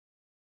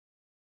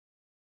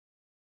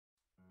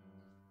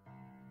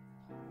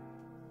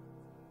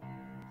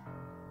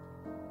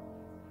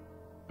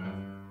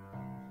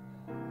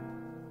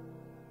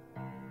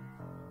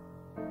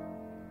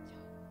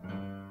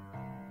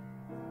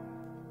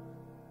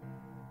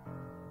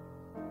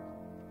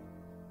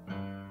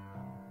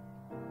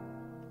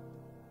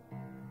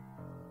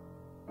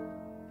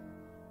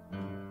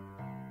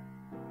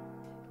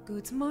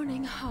Good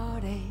morning,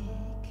 heartache,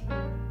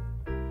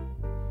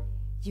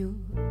 you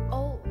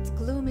old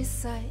gloomy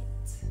sight.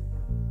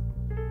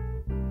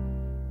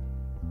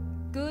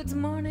 Good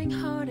morning,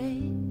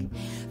 heartache,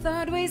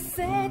 thought we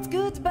said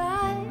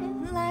goodbye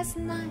last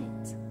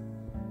night.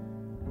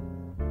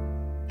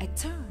 I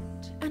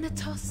turned and I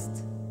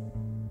tossed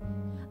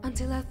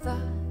until I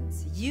thought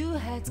you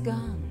had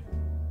gone.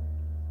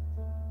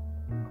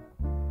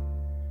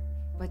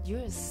 But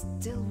you're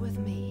still with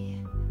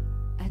me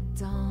at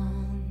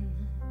dawn.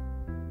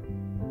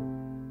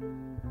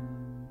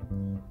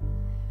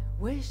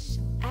 Wish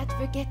I'd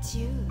forget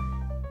you,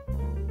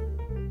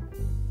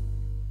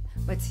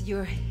 but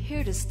you're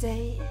here to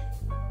stay.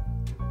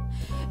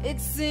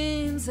 It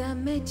seems I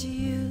met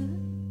you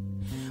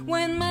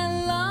when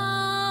my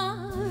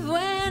love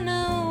went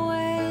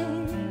away.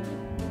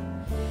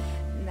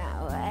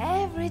 Now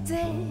every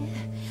day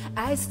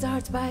I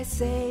start by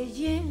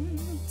saying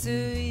to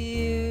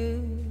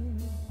you,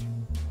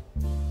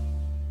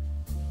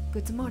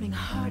 good morning,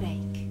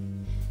 heartache,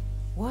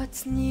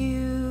 what's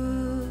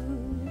new?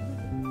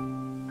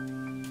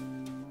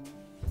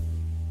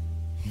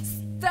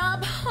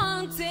 Stop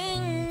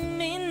haunting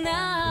me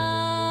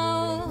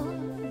now.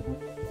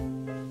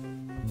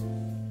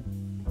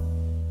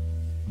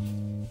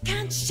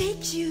 Can't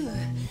shake you,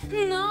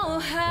 no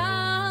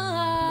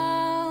how.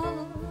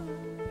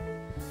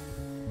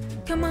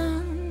 Come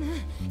on,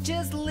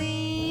 just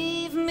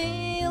leave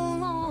me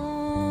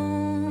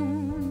alone.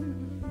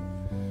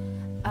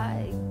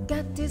 I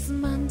got this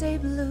Monday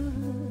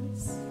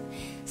blues,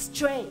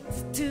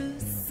 straight to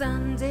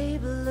Sunday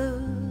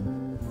blues.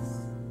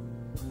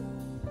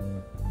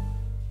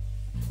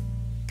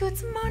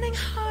 Good morning,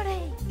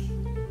 heartache,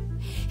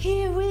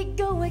 here we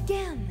go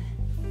again.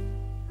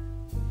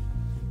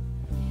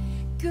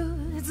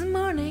 Good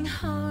morning,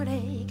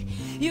 heartache,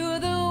 you're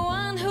the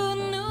one who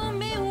knew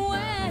me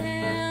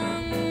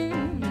when.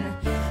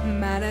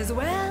 Might as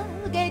well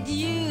get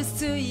used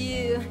to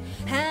you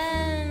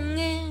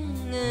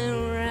hanging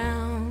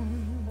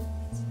around.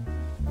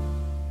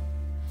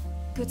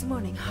 Good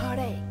morning,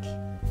 heartache,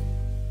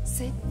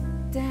 sit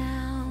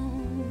down.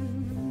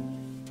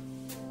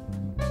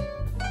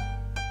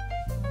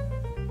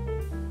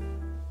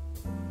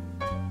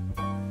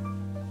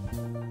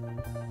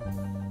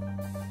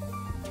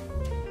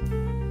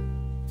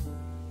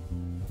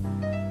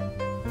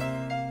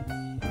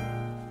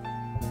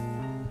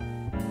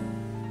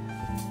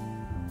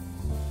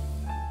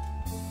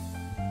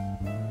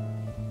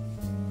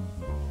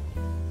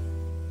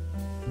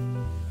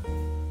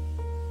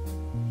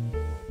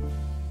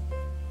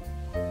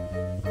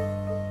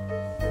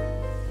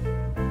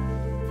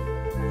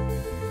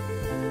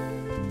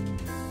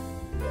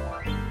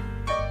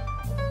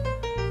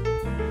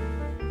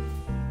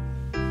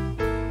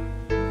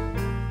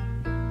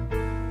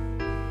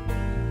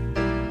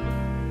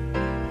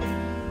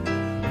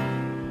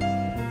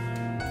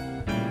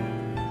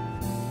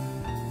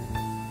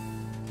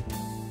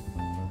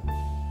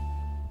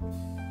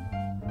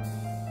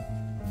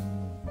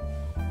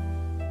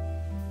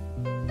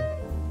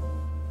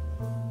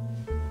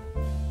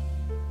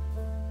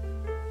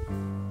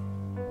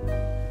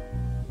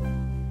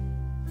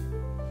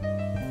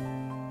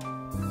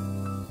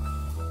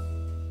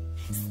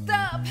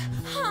 Stop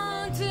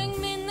haunting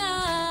me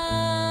now.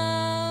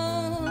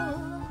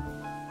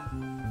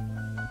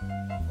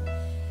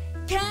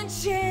 Can't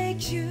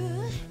shake you,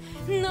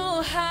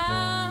 no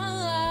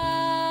how.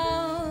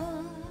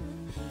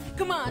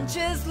 Come on,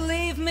 just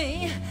leave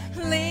me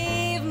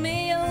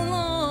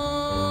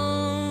alone.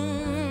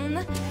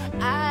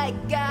 I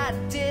got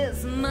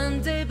this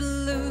Monday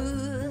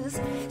blues,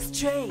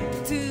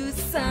 straight to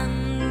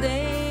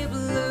Sunday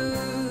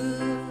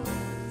blues.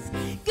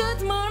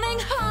 Good morning,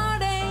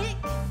 heartache,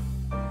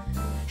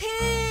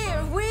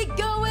 here we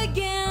go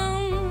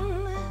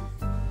again.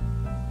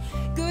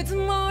 Good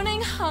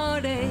morning,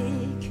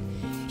 heartache,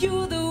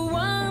 you're the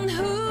one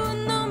who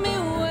knew me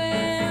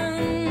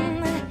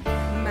when.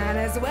 Might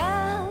as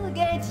well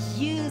get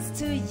used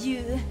to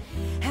you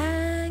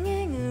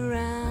hanging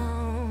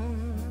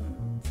around.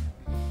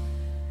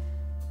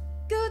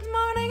 Good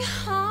morning,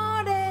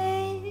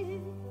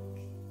 heartache,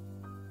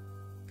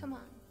 come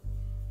on,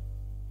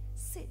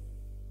 sit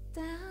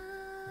down.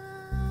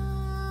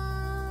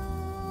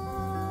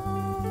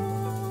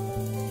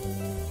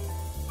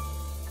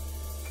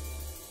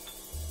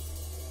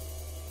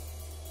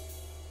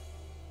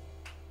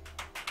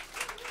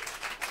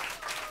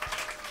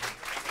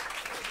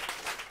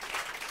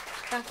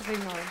 Dank u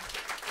wel.